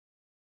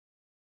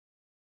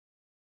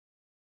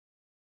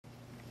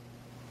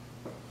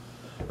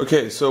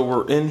Okay, so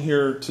we're in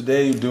here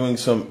today doing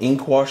some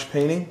ink wash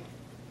painting.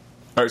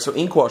 All right, so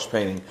ink wash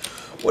painting.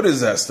 What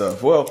is that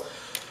stuff? Well,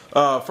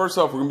 first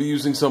off, we're going to be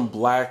using some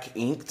black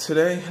ink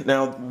today.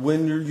 Now,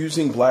 when you're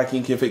using black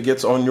ink, if it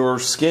gets on your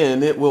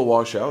skin, it will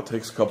wash out. It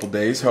takes a couple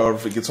days. However,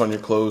 if it gets on your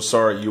clothes,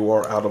 sorry, you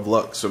are out of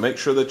luck. So make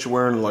sure that you're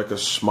wearing like a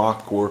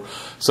smock or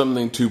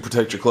something to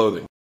protect your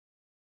clothing.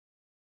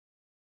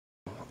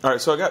 Alright,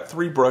 so I got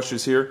 3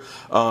 brushes here.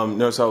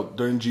 Notice how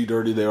dingy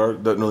dirty they are.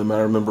 Doesn't really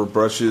matter. Remember,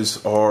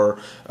 brushes are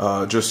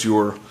just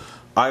your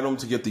item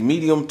to get the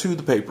medium to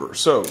the paper.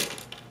 So,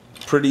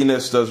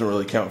 prettiness doesn't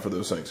really count for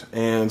those things.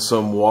 And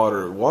some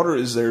water. Water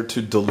is there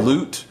to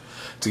dilute,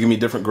 to give me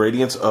different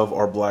gradients of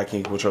our black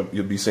ink, which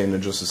you'll be seeing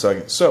in just a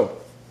second.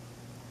 So,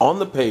 on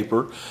the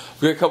paper,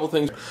 we got a couple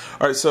things.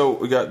 Alright, so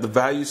we got the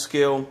value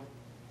scale,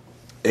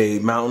 a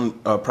mountain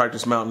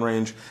practice mountain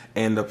range,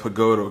 and a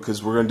pagoda,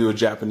 because we're going to do a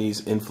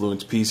Japanese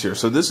influence piece here.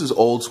 So this is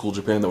old school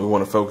Japan that we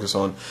want to focus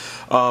on.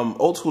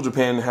 Old school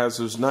Japan has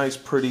those nice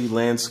pretty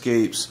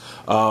landscapes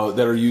that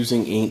are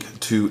using ink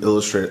to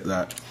illustrate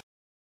that.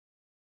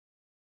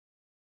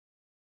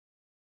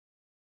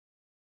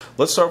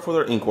 Let's start with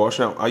our ink wash.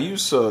 Now, I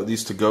use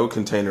these to-go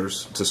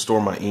containers to store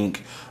my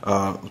ink.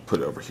 Put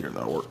it over here,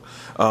 that'll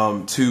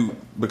work.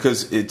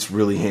 Because it's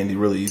really handy,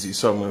 really easy.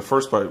 So I'm going to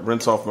first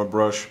rinse off my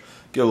brush,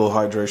 get a little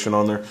hydration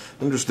on there,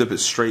 and just dip it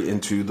straight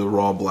into the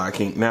raw black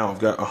ink. Now, I've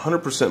got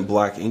 100%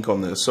 black ink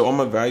on this, so on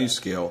my value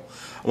scale,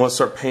 I want to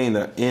start painting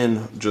that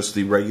in just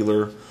the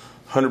regular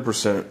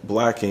 100%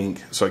 black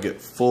ink, so I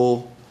get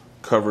full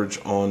coverage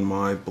on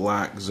my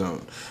black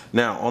zone.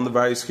 Now, on the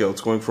value scale,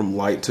 it's going from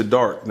light to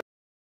dark.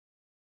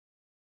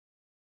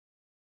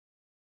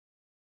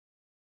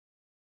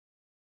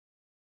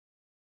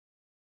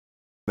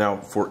 Now,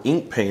 for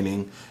ink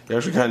painting, you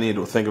actually kind of need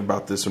to think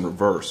about this in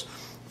reverse.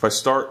 If I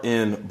start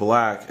in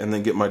black and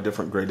then get my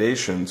different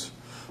gradations,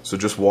 so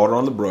just water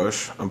on the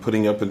brush, I'm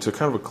putting up into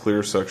kind of a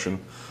clear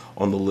section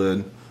on the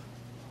lid,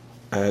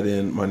 add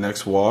in my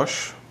next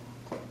wash,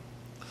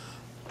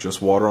 just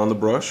water on the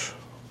brush,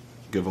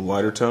 give a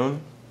lighter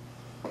tone,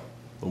 a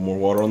little more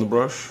water on the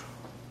brush,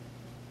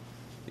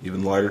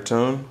 even lighter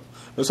tone.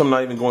 Notice I'm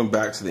not even going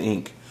back to the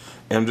ink,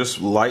 and I'm just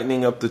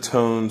lightening up the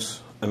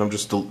tones, and I'm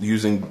just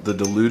using the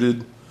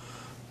diluted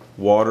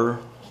water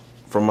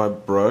from my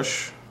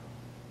brush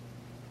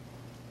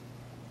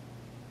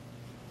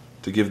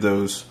to give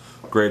those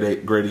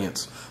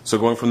gradients. So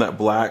going from that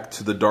black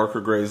to the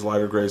darker grays,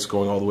 lighter grays,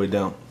 going all the way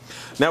down.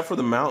 Now for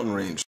the mountain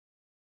range.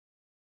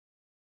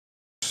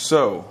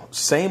 So,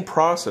 same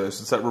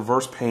process, it's that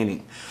reverse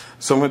painting.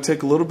 So I'm going to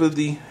take a little bit of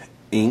the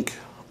ink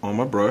on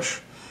my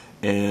brush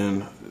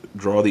and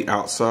draw the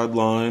outside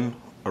line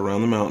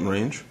around the mountain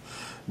range,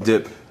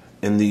 dip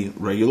in the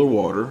regular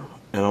water,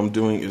 and I'm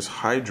doing is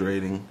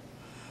hydrating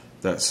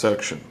that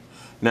section.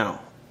 Now,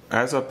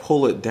 as I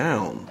pull it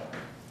down,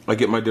 I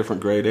get my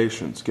different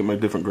gradations, get my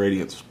different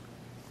gradients.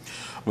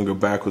 I'm going to go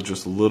back with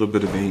just a little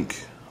bit of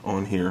ink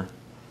on here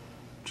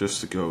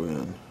just to go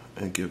in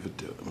and give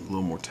it a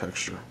little more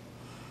texture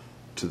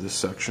to this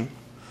section.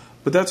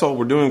 But that's all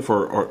we're doing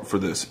for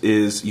this,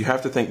 is you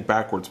have to think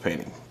backwards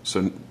painting.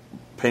 So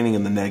painting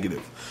in the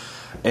negative.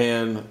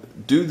 And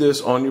do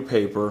this on your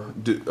paper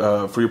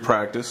for your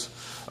practice.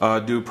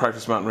 Do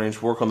practice mountain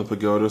range, work on the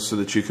pagoda so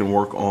that you can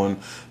work on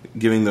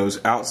giving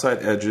those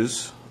outside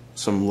edges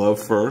some love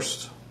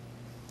first.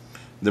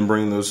 Then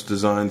bring those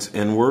designs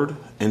inward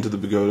into the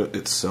pagoda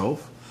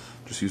itself.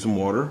 Just using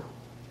water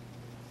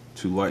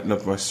to lighten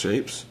up my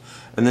shapes.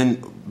 And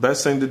then,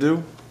 best thing to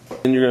do,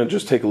 then you're going to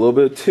just take a little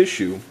bit of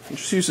tissue.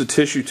 Just use the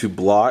tissue to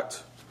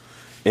blot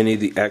any of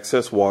the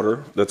excess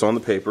water that's on the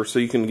paper, so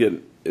you can get,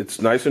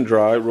 it's nice and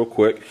dry real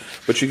quick,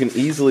 but you can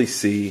easily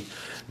see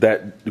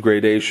that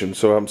gradation.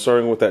 So I'm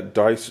starting with that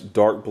nice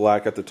dark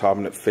black at the top,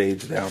 and it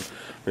fades down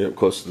right up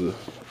close to the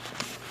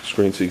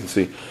screen so you can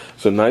see.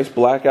 So nice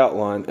black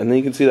outline, and then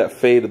you can see that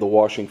fade of the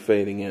washing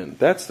fading in.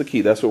 That's the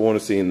key. That's what we want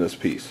to see in this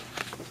piece.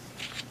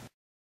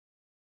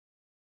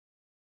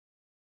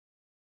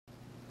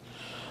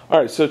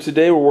 Alright, so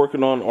today we're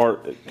working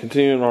on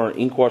continuing our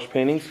ink wash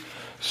paintings.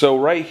 So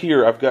right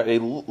here I've got a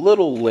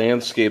little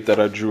landscape that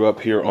I drew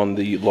up here on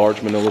the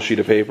large manila sheet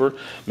of paper.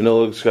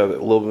 Manila's got a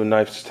little bit of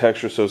nice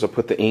texture, so as I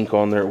put the ink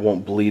on there, it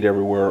won't bleed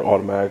everywhere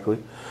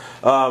automatically.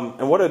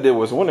 And what I did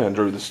was I went ahead and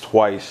drew this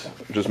twice,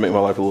 just to make my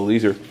life a little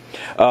easier.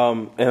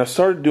 And I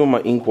started doing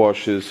my ink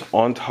washes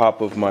on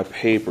top of my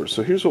paper.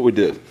 So here's what we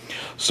did.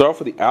 Start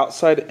off with the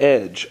outside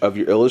edge of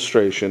your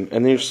illustration,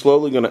 and then you're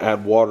slowly going to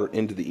add water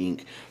into the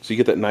ink, so you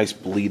get that nice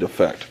bleed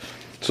effect.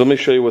 So let me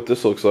show you what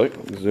this looks like.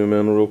 Zoom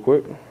in real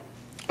quick.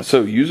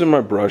 So using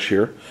my brush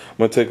here, I'm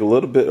going to take a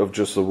little bit of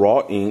just the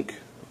raw ink,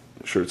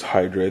 make sure it's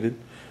hydrated.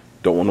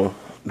 Don't want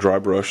to dry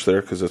brush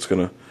there, because that's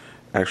going to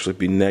actually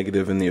be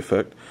negative in the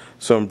effect.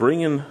 So I'm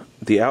bringing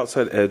the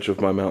outside edge of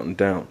my mountain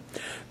down.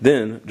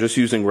 Then, just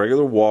using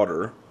regular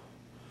water,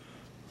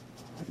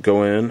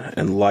 go in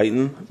and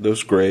lighten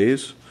those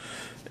grays.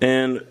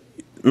 And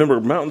remember,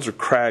 mountains are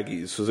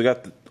craggy, so they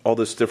got all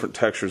this different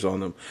textures on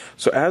them.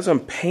 So as I'm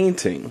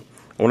painting,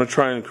 I want to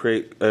try and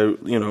create a,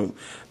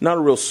 not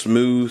a real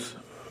smooth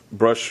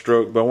brush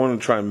stroke, but I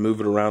want to try and move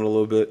it around a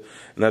little bit,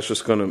 and that's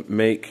just going to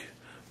make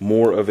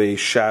more of a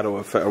shadow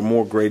effect, or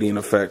more gradient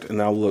effect, and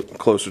now look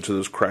closer to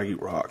those craggy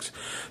rocks.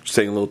 Just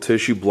taking a little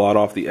tissue, blot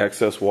off the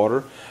excess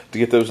water to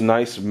get those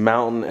nice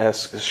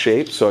mountain-esque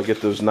shapes, so I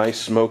get those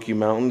nice smoky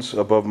mountains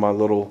above my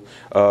little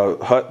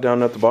hut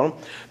down at the bottom.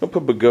 I'll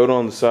put Pagoda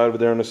on the side over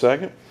there in a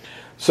second.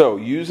 So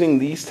using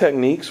these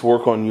techniques,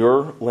 work on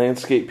your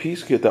landscape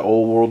piece, get that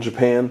old world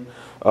Japan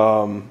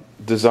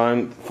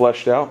design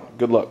fleshed out.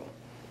 Good luck.